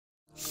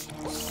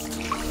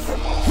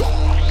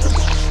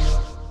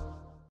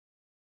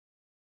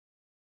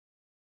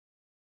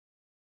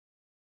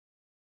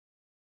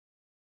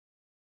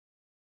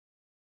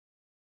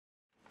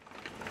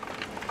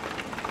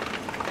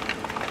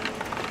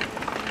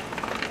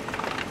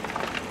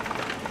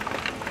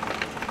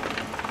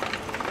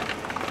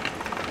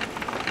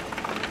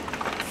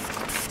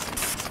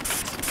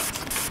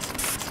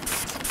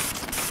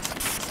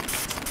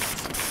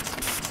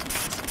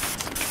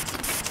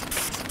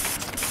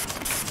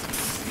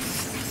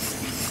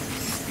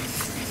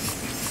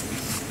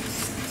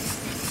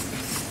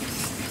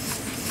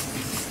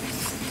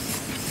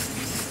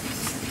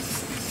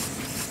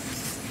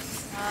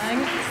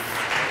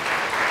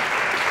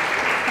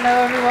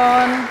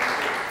everyone.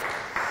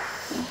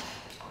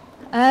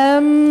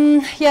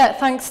 Yeah,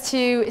 thanks to,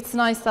 it's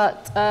nice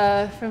that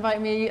for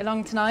inviting me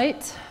along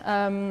tonight.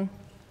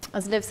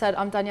 As Liv said,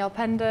 I'm Danielle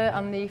Pender.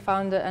 I'm the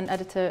founder and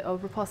editor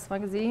of Riposte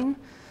magazine.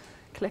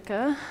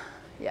 Clicker,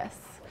 yes.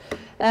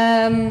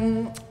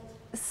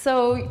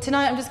 So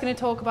tonight I'm just going to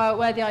talk about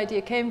where the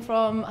idea came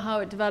from, how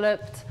it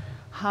developed,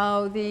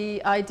 how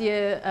the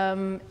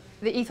idea,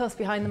 the ethos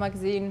behind the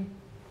magazine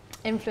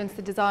influenced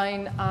the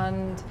design,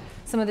 and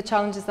some of the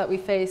challenges that we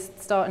faced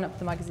starting up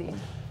the magazine.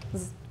 I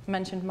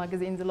mentioned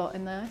magazines a lot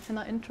in there, in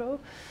that intro.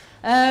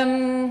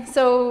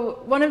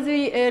 So one of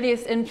the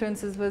earliest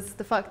influences was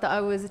the fact that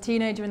I was a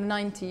teenager in the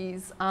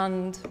 90s,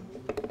 and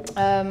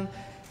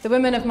the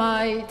women of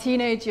my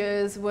teenage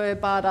years were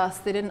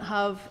badass. They didn't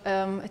have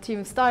a team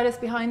of stylists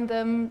behind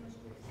them.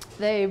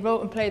 They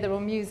wrote and played their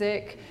own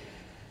music.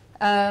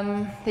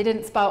 They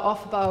didn't spout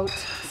off about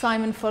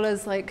Simon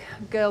Fuller's like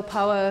girl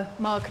power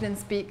marketing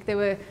speak. They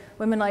were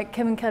women like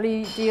Kim and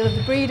Kelly Deal of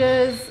the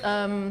Breeders,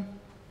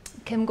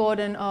 Kim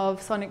Gordon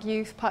of Sonic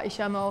Youth, Patty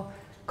Schemmel,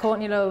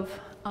 Courtney Love,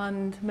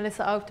 and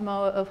Melissa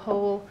Auftemauer of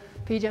Hole,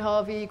 PJ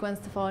Harvey, Gwen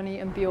Stefani,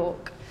 and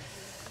Bjork,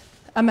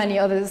 and many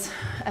others,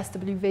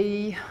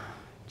 SWV,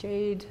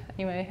 Jade,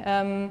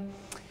 anyway.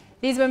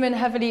 These women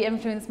heavily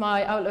influenced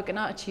my outlook and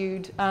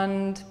attitude,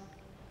 and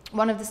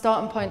one of the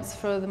starting points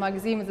for the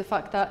magazine was the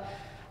fact that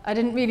I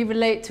didn't really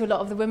relate to a lot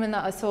of the women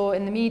that I saw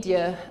in the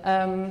media.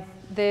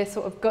 The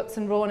sort of guts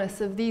and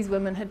rawness of these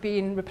women had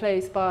been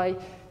replaced by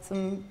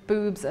some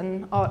boobs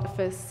and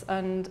artifice,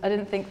 and I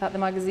didn't think that the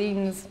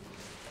magazines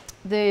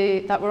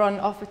that were on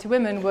offer to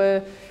women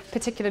were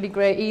particularly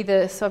great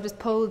either. So I've just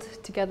pulled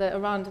together a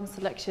random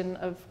selection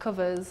of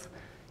covers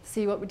to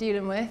see what we're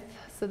dealing with.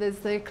 So there's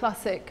the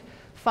classic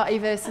fatty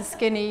versus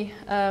skinny,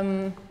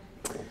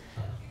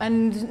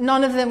 and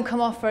none of them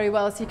come off very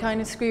well, so you're kind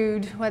of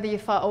screwed whether you're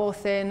fat or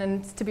thin,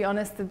 and to be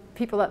honest, the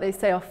people that they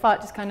say are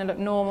fat just kind of look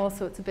normal,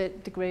 so it's a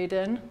bit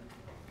degrading.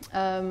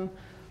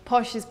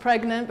 Posh is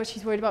pregnant, but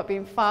she's worried about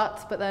being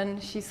fat, but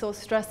then she's so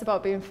stressed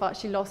about being fat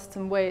she lost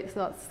some weight, so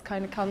that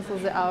kind of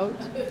cancels it out.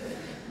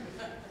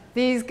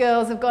 These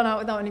girls have gone out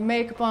without any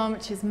makeup on,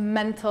 which is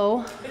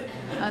mental,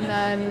 and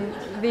then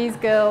these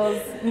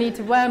girls need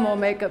to wear more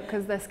makeup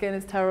because their skin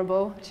is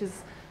terrible, which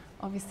is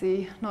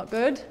obviously not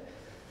good.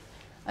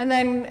 And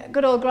then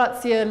good old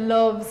Grazia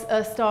loves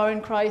a star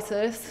in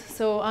crisis.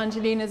 So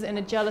Angelina's in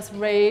a jealous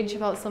rage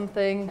about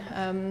something.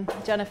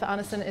 Jennifer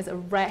Aniston is a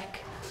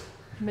wreck.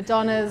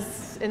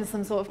 Madonna's in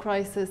some sort of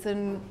crisis,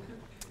 and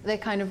they're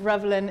kind of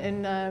reveling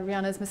in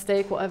Rihanna's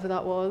mistake, whatever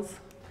that was.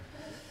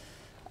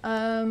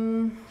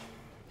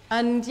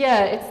 And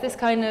yeah, it's this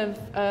kind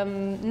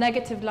of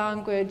negative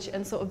language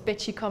and sort of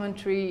bitchy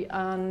commentary,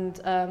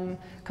 and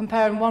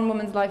comparing one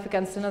woman's life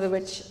against another,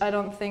 which I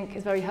don't think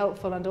is very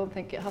helpful, and I don't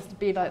think it has to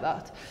be like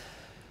that.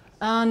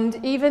 And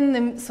even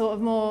the sort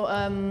of more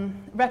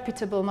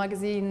reputable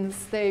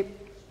magazines, they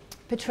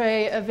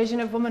portray a vision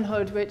of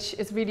womanhood which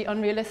is really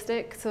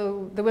unrealistic.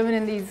 So the women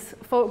in these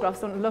photographs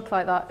don't look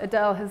like that.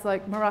 Adele has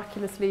like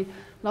miraculously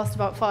lost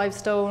about 5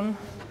 stone.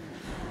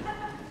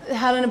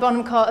 Helena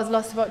Bonham Carter's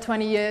lost about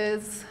 20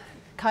 years.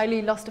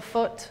 Kylie lost a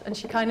foot, and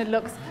she kind of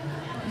looks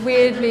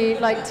weirdly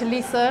like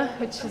Talisa,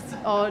 which is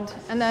odd.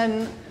 And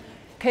then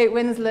Kate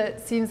Winslet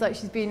seems like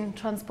she's been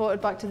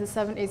transported back to the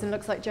 70s and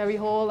looks like Jerry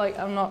Hall. Like,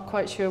 I'm not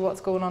quite sure what's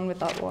going on with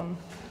that one.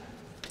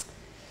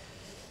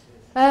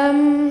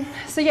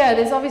 So yeah,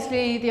 there's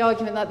obviously the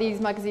argument that these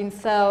magazines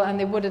sell, and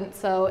they wouldn't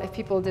sell if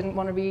people didn't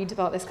want to read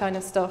about this kind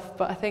of stuff.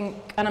 But I think,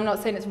 and I'm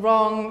not saying it's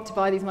wrong to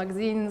buy these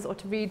magazines or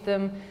to read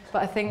them,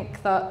 but I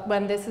think that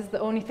when this is the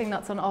only thing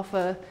that's on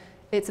offer,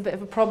 it's a bit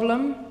of a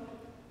problem.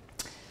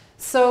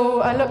 So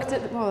I looked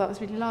at, oh, that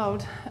was really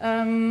loud.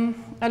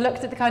 I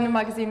looked at the kind of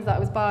magazines that I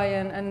was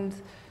buying, and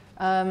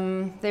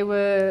they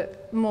were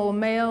more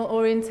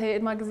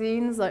male-orientated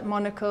magazines like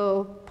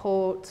Monocle,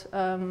 Port,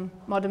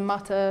 Modern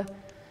Matter,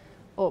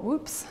 or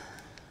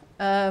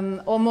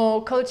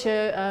more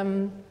culture,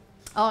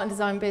 art and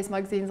design-based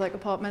magazines like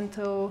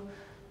Apartmento,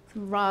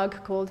 some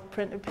rag called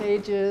Printed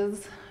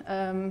Pages,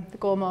 The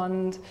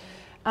Gourmand.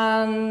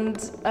 And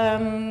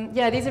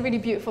yeah, these are really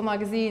beautiful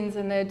magazines,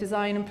 and their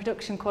design and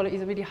production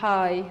qualities are really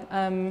high.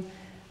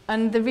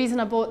 And the reason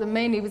I bought them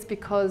mainly was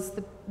because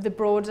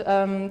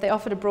they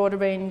offered a broader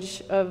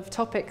range of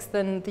topics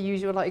than the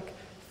usual like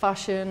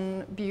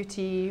fashion,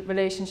 beauty,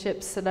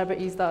 relationships,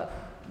 celebrities that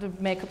the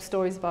makeup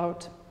stories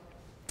about.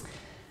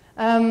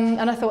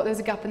 And I thought there was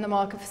a gap in the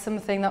market for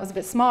something that was a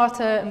bit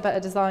smarter and better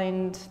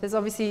designed. There's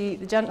obviously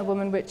the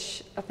Gentlewoman,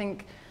 which I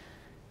think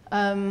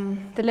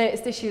the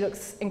latest issue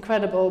looks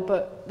incredible,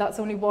 but that's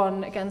only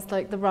one against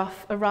like a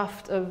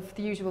raft of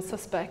the usual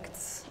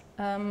suspects.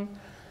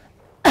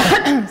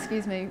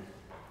 Excuse me.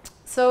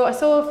 So I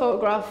saw a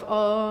photograph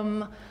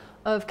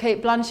of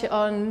Kate Blanchett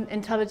on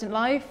Intelligent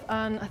Life,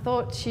 and I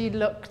thought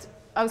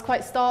I was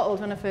quite startled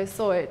when I first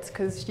saw it,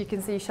 because you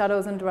can see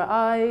shadows under her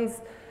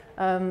eyes.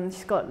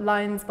 She's got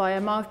lines by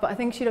her mouth, but I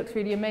think she looks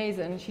really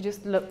amazing. She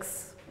just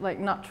looks like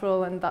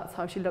natural, and that's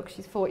how she looks.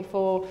 She's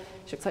 44.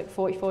 She looks like a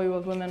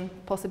 44-year-old woman,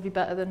 possibly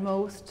better than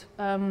most.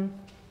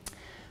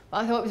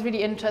 But I thought it was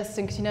really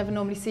interesting because you never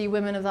normally see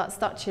women of that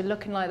stature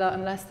looking like that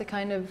unless they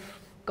kind of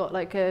got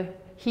like a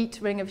heat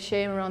ring of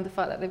shame around the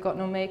fact that they've got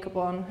no makeup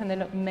on and they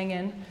look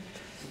minging.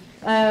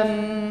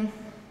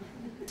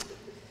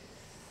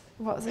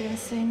 What was I going to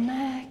say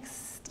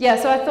next? Yeah,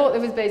 so I thought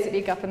there was basically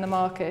a gap in the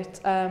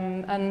market,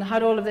 and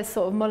had all of this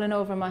sort of mulling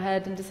over in my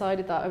head and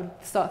decided that I would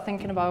start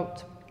thinking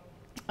about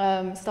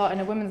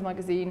starting a women's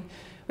magazine,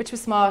 which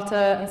was smarter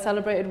and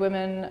celebrated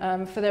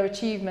women for their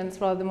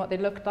achievements rather than what they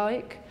looked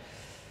like.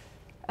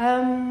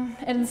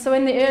 And so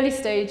in the early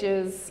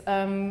stages,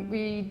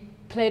 we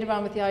played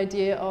around with the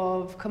idea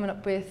of coming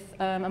up with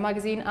a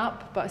magazine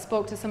app, but I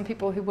spoke to some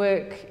people who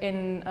work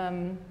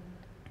in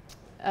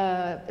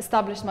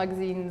established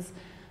magazines,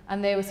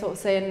 and they were sort of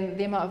saying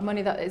the amount of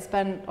money that is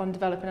spent on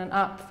developing an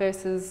app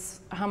versus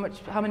how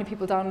many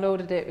people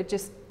downloaded it,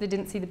 they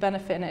didn't see the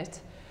benefit in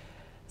it.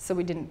 So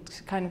we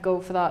didn't kind of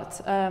go for that.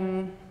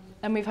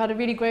 And we've had a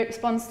really great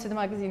response to the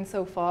magazine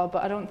so far,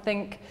 but I don't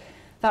think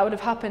that would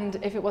have happened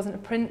if it wasn't a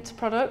print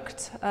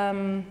product.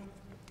 I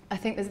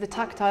think there's the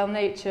tactile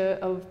nature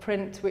of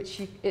print,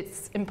 which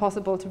it's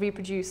impossible to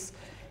reproduce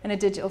in a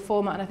digital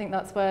format, and I think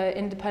that's where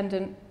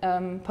independent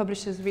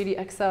publishers really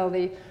excel.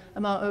 The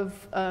amount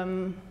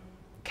of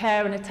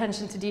care and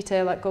attention to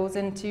detail that goes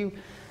into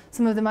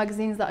some of the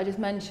magazines that I just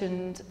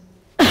mentioned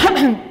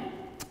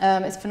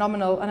is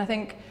phenomenal. And I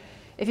think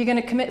if you're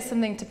going to commit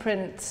something to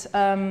print,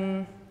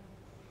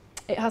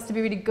 it has to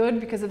be really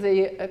good because of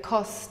the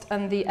cost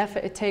and the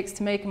effort it takes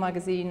to make a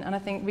magazine. And I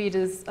think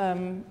readers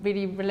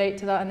really relate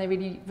to that and they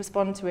really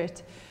respond to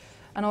it.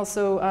 And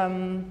also,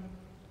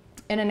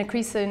 in an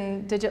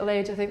increasing digital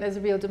age, I think there's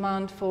a real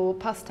demand for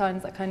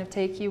pastimes that kind of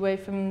take you away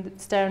from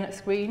staring at a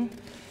screen.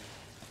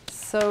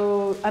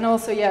 So, and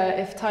also, yeah,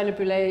 if Tyler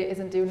Brûlé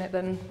isn't doing it,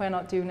 then we're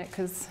not doing it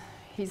because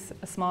he's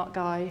a smart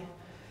guy.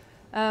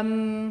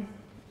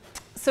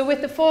 So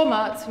with the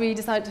format, we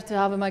decided to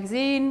have a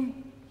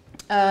magazine,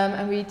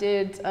 and we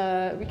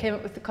came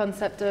up with the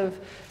concept of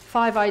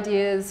 5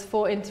 ideas,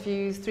 4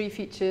 interviews, 3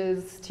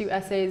 features, 2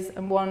 essays,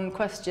 and 1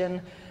 question.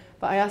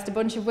 But I asked a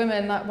bunch of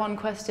women that 1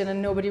 question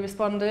and nobody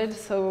responded,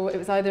 so it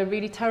was either a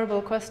really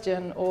terrible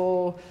question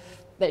or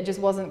that it just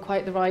wasn't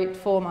quite the right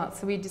format.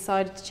 So we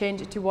decided to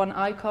change it to 1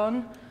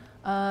 icon,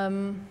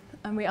 and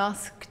we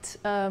asked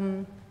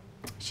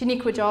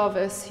Shaniqua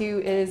Jarvis, who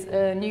is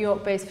a New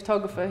York-based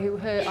photographer, who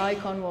her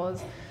icon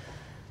was.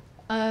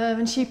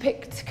 And she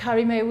picked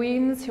Carrie Mae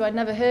Weems, who I'd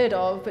never heard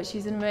of, but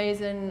she's an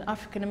amazing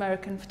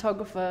African-American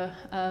photographer.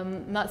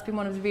 And that's been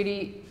one of the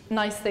really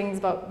nice things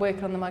about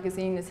working on the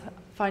magazine, is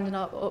finding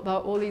out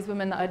about all these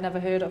women that I'd never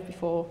heard of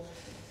before.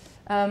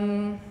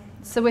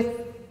 So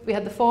we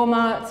had the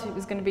format, it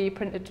was going to be a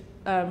printed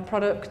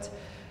product,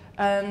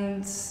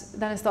 and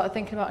then I started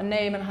thinking about a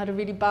name, and I had a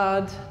really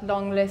bad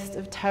long list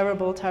of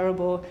terrible,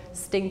 terrible,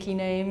 stinky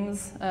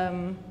names,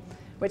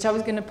 which I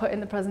was going to put in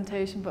the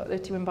presentation, but they're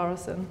too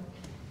embarrassing.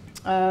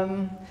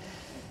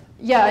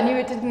 Yeah, I knew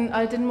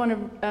I didn't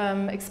want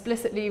to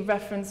explicitly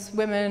reference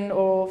women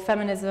or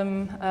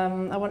feminism.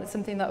 I wanted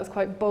something that was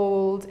quite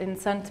bold in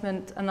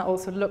sentiment and that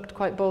also looked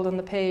quite bold on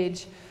the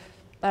page.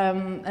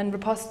 And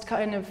Riposte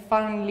kind of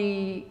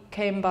finally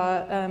came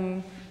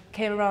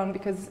around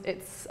because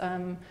it's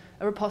a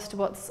riposte to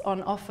what's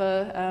on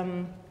offer,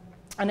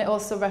 and it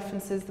also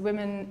references the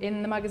women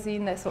in the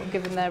magazine. They're sort of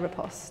given their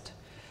riposte.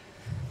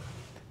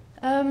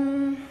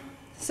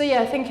 So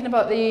yeah, thinking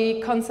about the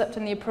concept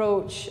and the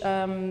approach,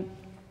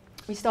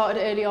 we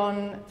started early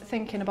on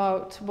thinking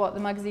about what the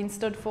magazine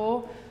stood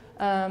for,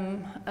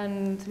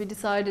 and we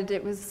decided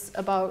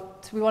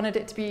we wanted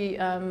it to be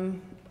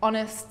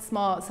honest,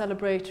 smart,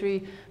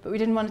 celebratory, but we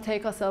didn't want to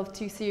take ourselves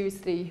too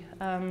seriously.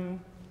 And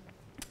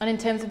in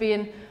terms of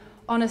being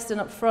honest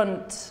and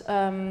upfront,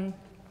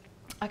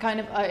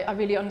 I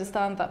really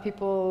understand that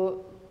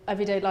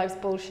everyday life's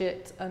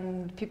bullshit,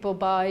 and people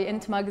buy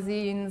into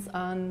magazines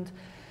and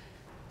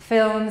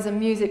films and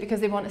music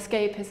because they want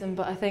escapism,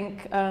 but I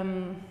think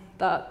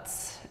that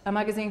a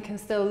magazine can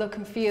still look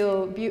and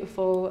feel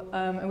beautiful,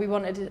 and we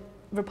wanted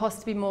Riposte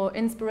to be more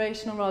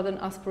inspirational rather than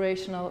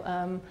aspirational,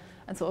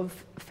 and sort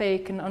of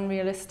fake and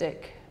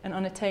unrealistic and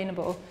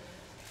unattainable.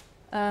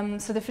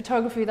 So the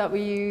photography that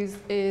we use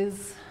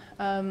is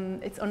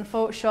it's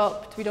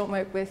unphotoshopped. We don't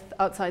work with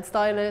outside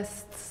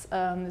stylists.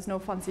 There's no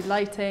fancy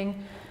lighting,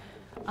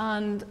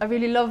 and I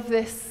really love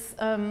these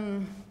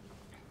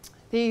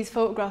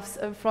photographs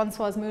of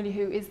Françoise Mouly,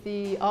 who is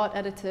the art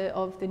editor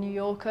of The New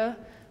Yorker,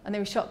 and they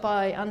were shot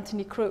by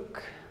Anthony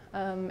Crook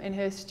in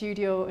her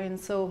studio in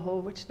Soho,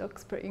 which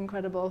looks pretty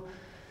incredible.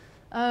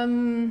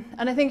 And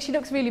I think she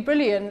looks really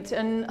brilliant,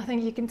 and I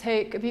think you can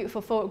take a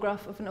beautiful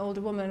photograph of an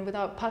older woman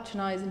without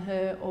patronising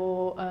her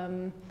or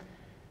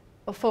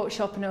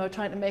photoshopping her or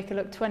trying to make her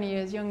look 20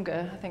 years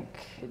younger. I think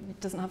it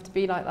doesn't have to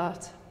be like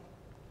that.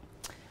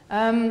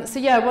 So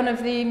yeah, one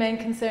of the main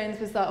concerns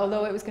was that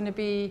although it was going to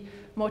be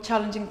more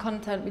challenging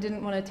content, we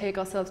didn't want to take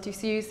ourselves too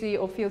seriously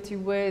or feel too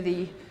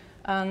worthy.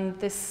 And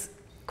this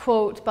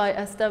quote by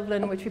S.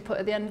 Devlin, which we put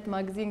at the end of the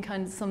magazine,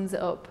 kind of sums it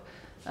up.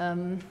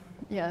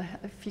 Yeah,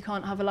 if you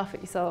can't have a laugh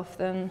at yourself,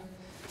 then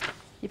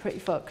you're pretty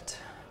fucked.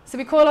 So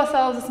we call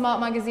ourselves a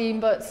smart magazine,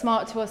 but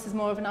smart to us is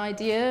more of an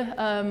idea.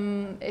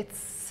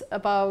 It's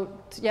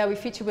about, we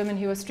feature women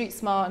who are street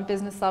smart and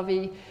business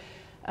savvy,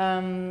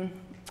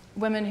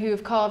 women who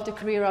have carved a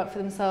career out for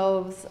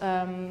themselves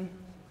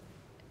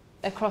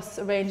across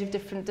a range of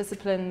different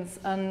disciplines,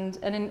 and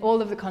in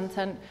all of the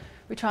content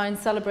we try and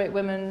celebrate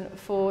women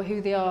for who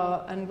they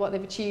are and what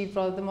they've achieved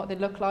rather than what they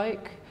look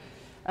like.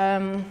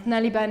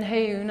 Nellie Ben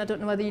Hayoun, I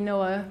don't know whether you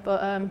know her,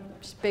 but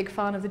she's a big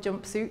fan of the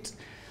jumpsuit.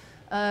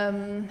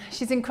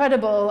 She's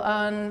incredible,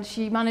 and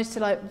she managed to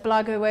like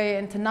blag her way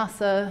into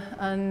NASA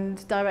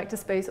and direct a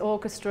space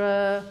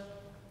orchestra.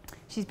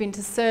 She's been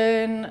to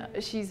CERN.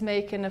 She's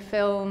making a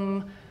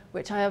film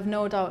which I have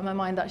no doubt in my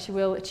mind that she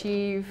will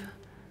achieve.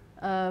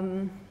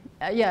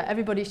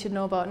 Everybody should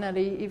know about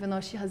Nellie, even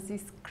though she has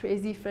this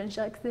crazy French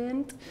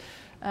accent.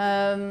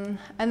 And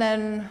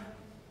then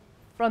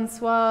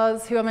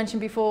Françoise, who I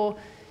mentioned before,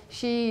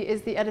 she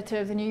is the editor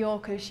of The New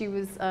Yorker. She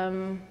was,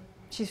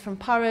 she's from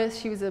Paris.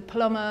 She was a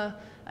plumber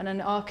and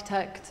an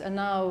architect, and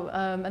now,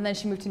 and then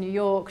she moved to New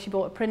York. She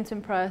bought a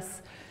printing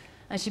press,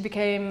 and she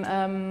became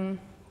an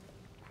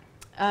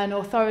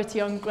authority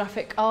on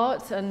graphic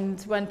art. And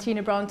when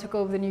Tina Brown took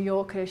over The New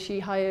Yorker, she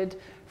hired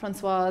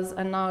Françoise,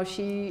 and now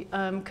she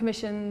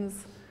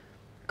commissions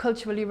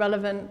culturally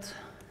relevant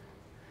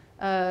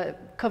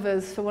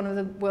covers for one of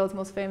the world's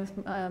most famous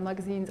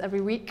magazines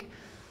every week.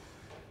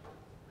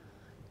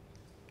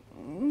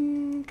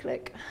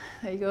 Click,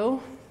 there you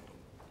go.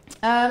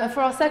 And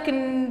for our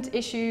second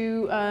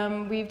issue,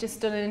 we've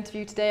just done an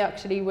interview today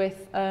actually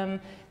with the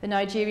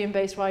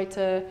Nigerian-based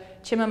writer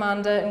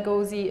Chimamanda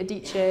Ngozi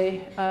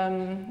Adichie,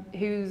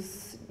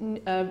 whose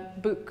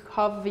book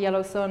Half of a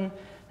Yellow Sun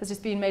has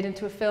just been made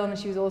into a film, and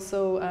she was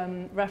also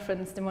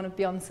referenced in one of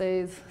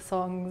Beyonce's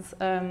songs.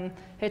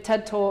 Her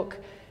TED Talk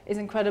is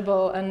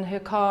incredible, and her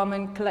calm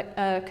and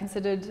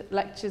considered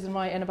lectures and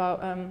writing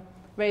about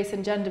race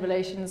and gender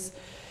relations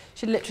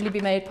should literally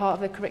be made part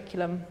of the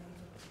curriculum.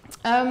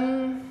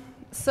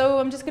 So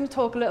I'm just going to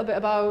talk a little bit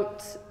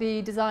about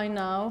the design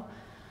now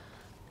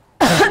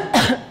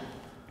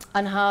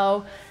and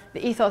how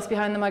the ethos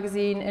behind the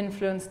magazine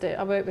influenced it.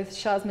 I worked with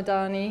Shaz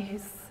Madani,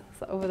 who's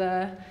over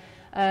there.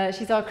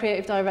 She's our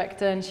creative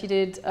director, and she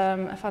did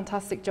a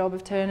fantastic job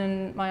of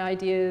turning my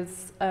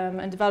ideas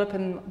and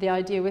developing the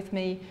idea with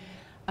me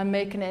and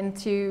making it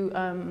into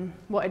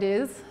what it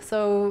is.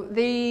 So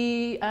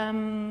the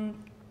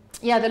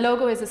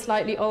logo is a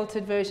slightly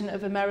altered version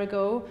of a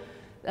Amerigo.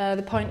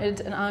 The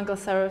pointed and angled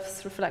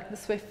serifs reflect the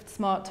swift,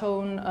 smart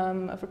tone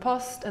of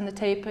Riposte, and the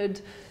tapered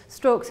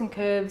strokes and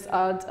curves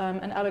add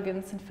an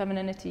elegance and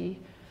femininity.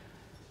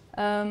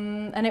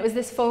 And it was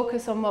this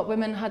focus on what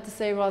women had to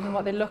say rather than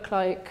what they look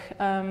like,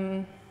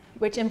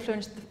 which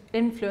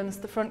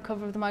influenced the front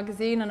cover of the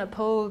magazine, and it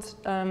pulled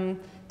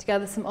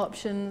together some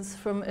options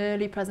from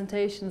early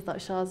presentations that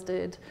Shaz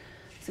did.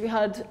 So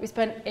we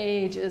spent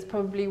ages,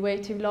 probably way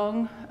too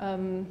long,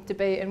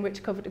 debating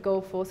which cover to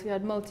go for. So we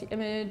had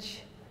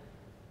multi-image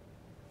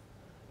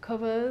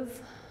covers,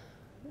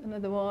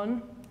 another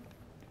one,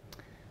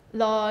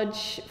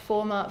 large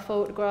format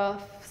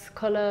photographs,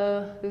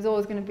 colour. There's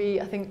always going to be,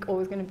 I think,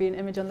 always going to be an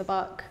image on the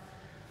back.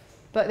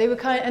 But they were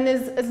and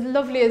as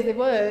lovely as they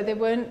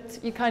weren't,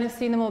 you'd kind of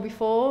seen them all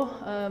before.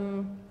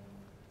 And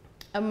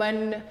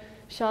when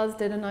Shaz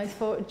did a nice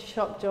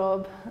Photoshop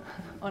job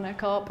on her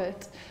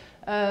carpet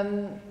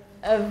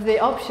of the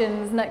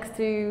options next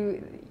to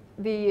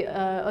the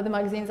other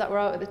magazines that were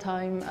out at the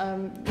time,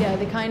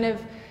 they kind of,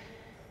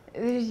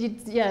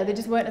 they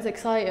just weren't as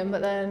exciting.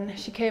 But then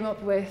she came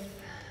up with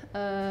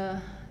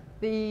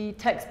the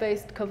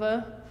text-based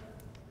cover,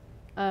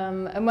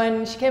 and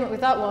when she came up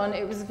with that one,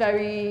 it was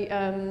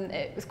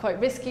it was quite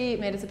risky. It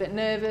made us a bit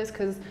nervous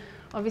because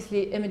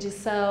obviously images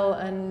sell,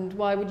 and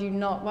why would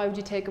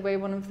you take away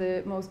one of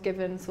the most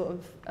given sort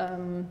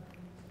of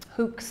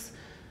hooks,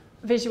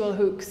 visual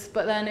hooks?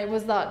 But then it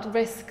was that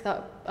risk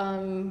that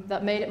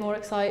that made it more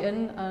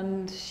exciting,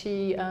 and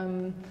she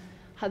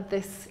had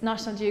this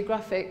National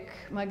Geographic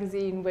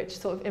magazine which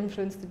sort of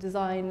influenced the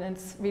design, and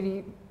it's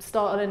really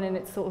startling in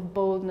its sort of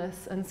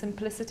boldness and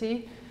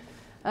simplicity.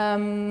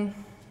 And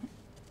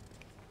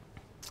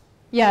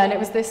it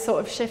was this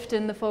sort of shift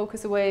in the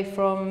focus away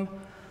from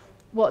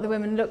what the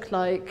women looked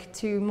like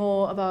to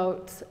more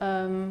about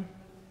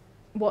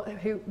what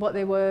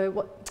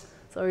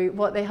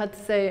they had to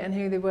say and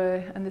who they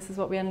were, and this is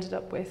what we ended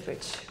up with,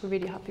 which we're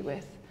really happy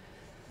with.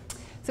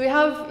 So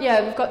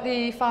we've got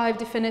the 5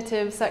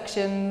 definitive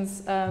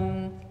sections,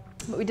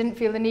 but we didn't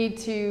feel the need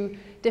to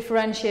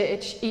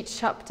differentiate each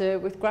chapter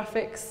with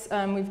graphics.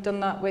 We've done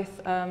that with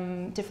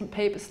different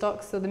paper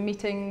stocks, so the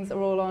meetings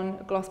are all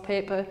on gloss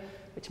paper,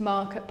 which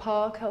Mark at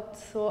Park helped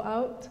sort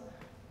out.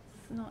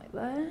 It's not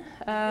there.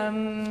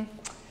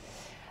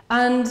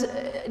 And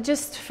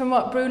just from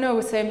what Bruno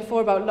was saying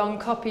before about long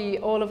copy,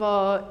 all of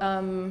our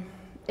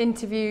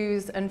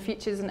interviews and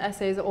features and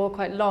essays are all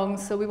quite long,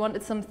 so we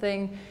wanted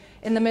something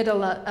in the middle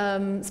that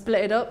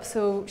split it up.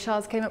 So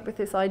Shaz came up with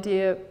this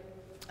idea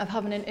of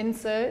having an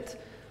insert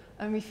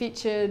And we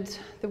featured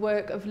the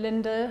work of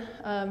Linda,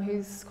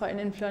 who's quite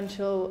an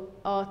influential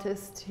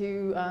artist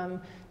who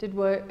did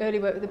early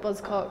work with the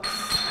Buzzcocks.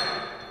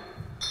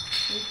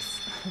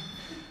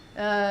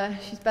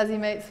 She's busy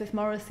mates with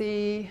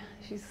Morrissey.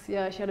 She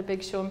had a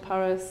big show in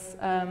Paris,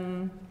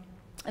 and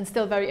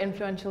still very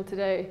influential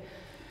today.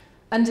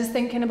 And just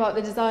thinking about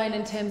the design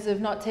in terms of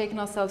not taking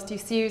ourselves too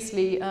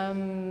seriously,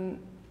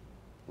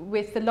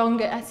 with the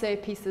longer essay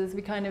pieces,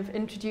 we kind of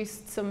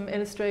introduced some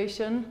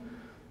illustration.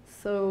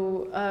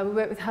 So we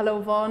worked with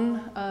Hello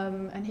Von,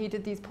 and he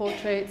did these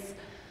portraits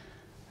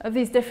of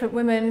these different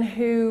women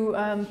who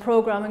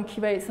program and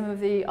curate some of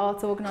the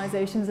arts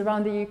organisations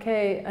around the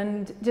UK.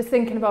 And just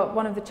thinking about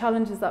one of the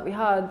challenges that we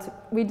had,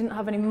 we didn't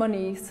have any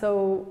money,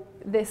 so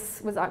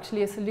this was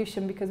actually a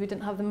solution because we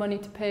didn't have the money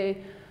to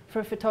pay for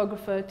a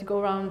photographer to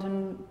go around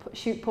and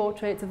shoot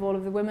portraits of all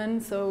of the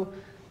women. So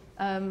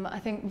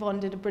I think Von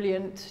did a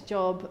brilliant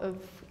job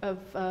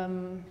of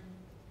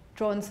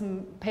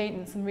drawing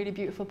painting some really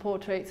beautiful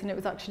portraits, and it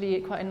was actually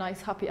quite a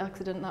nice happy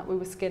accident that we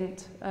were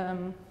skint.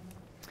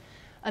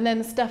 And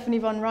then Stephanie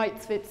von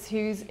Reitzwitz,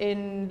 who's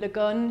in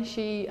Lagun,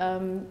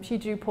 she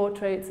drew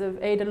portraits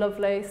of Ada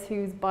Lovelace,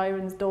 who's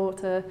Byron's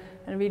daughter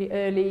and a really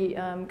early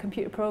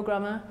computer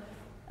programmer.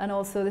 And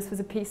also this was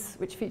a piece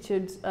which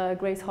featured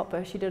Grace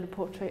Hopper. She did a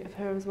portrait of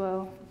her as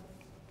well.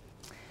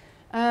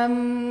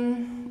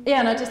 Yeah,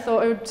 and I just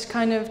thought I would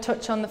kind of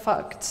touch on the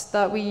fact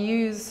that we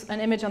use an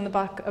image on the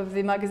back of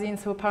the magazine,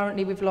 so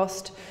apparently we've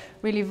lost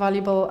really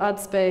valuable ad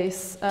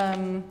space.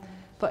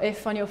 But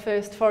if on your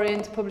first foray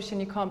into publishing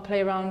you can't play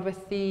around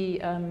with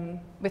the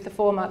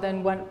format,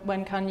 then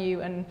when can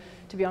you? And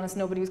to be honest,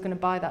 nobody was going to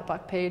buy that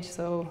back page,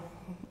 so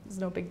it's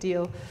no big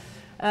deal.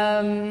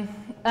 And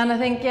I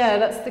think, yeah,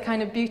 that's the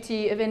kind of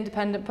beauty of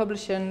independent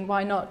publishing.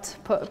 Why not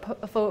put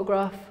a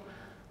photograph?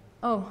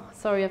 Oh,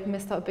 sorry, I've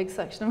missed out a big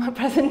section of my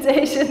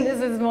presentation.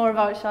 This is more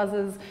about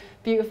Shaz's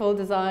beautiful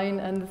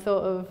design and the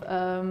sort of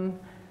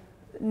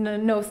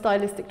no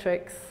stylistic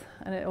tricks,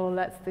 and it all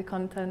lets the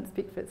content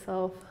speak for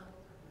itself.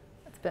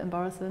 It's a bit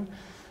embarrassing.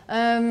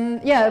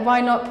 Yeah,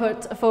 why not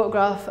put a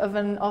photograph of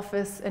an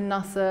office in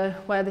NASA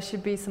where there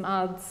should be some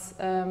ads,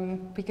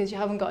 because you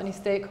haven't got any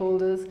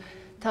stakeholders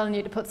telling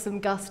you to put some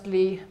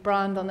ghastly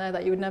brand on there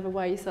that you would never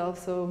wear yourself.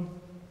 So.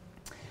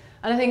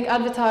 And I think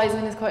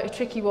advertising is quite a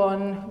tricky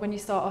one. When you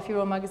start off your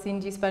own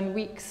magazine, do you spend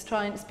weeks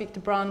trying to speak to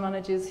brand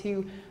managers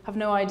who have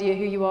no idea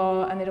who you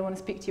are and they don't want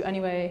to speak to you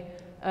anyway?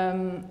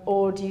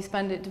 Or do you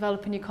spend it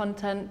developing your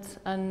content?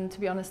 And to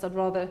be honest, I'd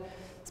rather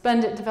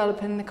spend it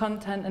developing the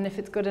content, and if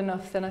it's good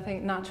enough, then I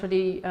think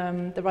naturally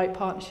the right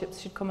partnerships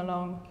should come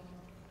along.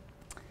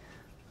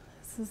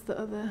 This is the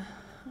other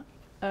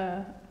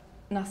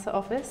NASA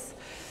office.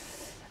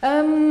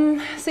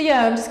 So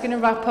yeah, I'm just going to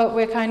wrap up.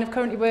 We're kind of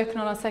currently working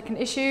on our second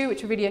issue,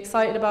 which we're really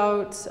excited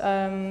about.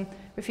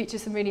 We feature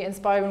some really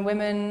inspiring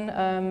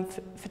women,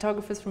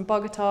 photographers from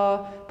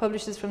Bogota,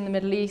 publishers from the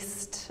Middle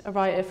East, a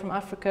writer from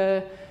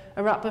Africa,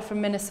 a rapper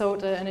from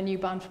Minnesota, and a new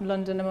band from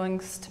London,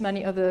 amongst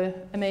many other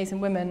amazing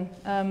women.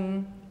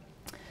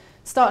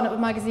 Starting up a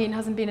magazine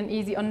hasn't been an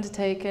easy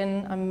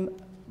undertaking. I'm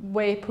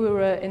way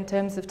poorer in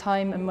terms of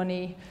time and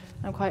money.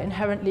 I'm quite an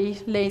inherently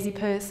lazy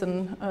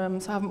person,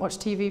 so I haven't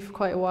watched TV for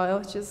quite a while,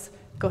 which is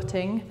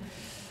gutting.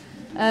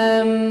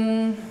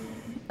 And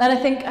I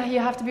think you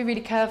have to be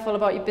really careful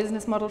about your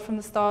business model from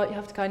the start. You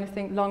have to kind of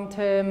think long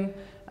term.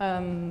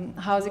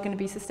 How is it going to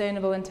be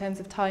sustainable in terms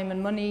of time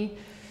and money?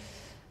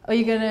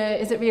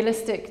 Is it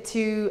realistic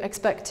to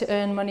expect to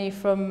earn money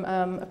from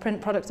a print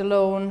product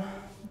alone?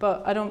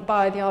 But I don't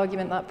buy the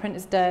argument that print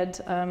is dead.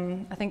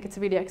 I think it's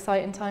a really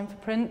exciting time for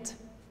print.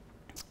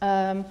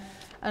 And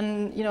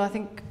you know, I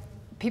think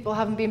people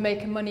haven't been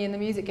making money in the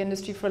music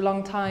industry for a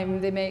long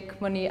time. They make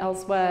money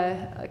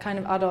elsewhere, kind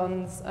of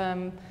add-ons,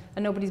 and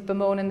nobody's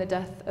bemoaning the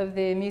death of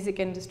the music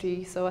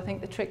industry. So I think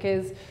the trick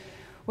is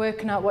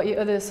working out what your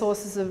other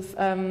sources of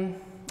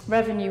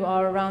revenue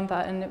are around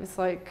that. And it was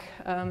like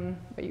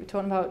what you were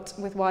talking about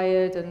with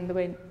Wired and the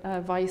way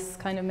Vice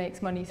kind of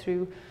makes money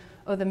through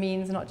other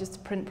means, not just a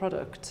print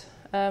product.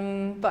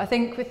 But I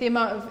think with the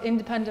amount of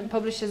independent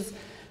publishers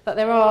that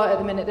there are at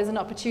the minute, there's an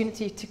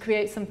opportunity to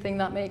create something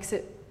that makes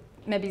it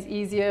maybe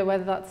easier,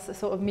 whether that's a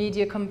sort of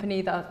media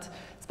company that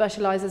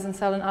specialises in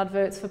selling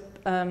adverts for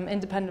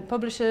independent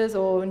publishers,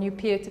 or new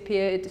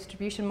peer-to-peer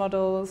distribution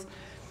models.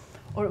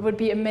 Or it would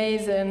be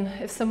amazing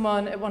if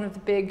someone at one of the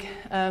big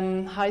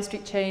high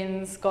street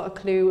chains got a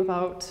clue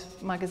about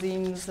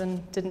magazines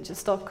and didn't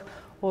just stock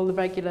all the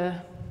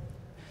regular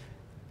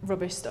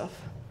rubbish stuff.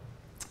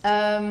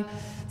 So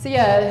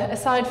yeah,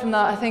 aside from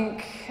that, I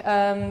think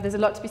there's a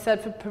lot to be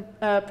said for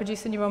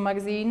producing your own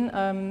magazine.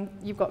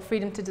 You've got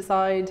freedom to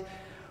decide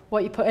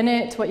what you put in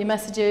it, what your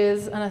message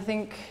is, and I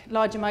think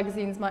larger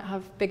magazines might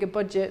have bigger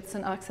budgets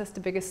and access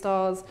to bigger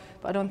stars,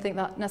 but I don't think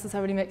that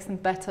necessarily makes them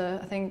better.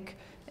 I think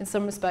in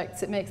some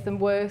respects it makes them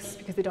worse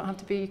because they don't have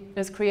to be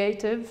as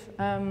creative.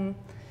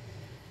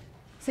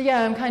 So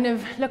yeah, I'm kind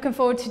of looking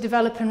forward to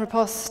developing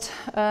Riposte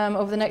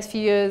over the next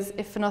few years.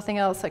 If for nothing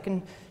else, I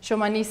can show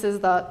my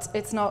nieces that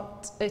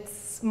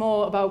it's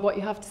more about what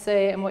you have to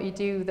say and what you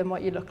do than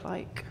what you look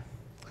like.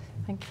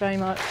 Thank you very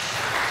much.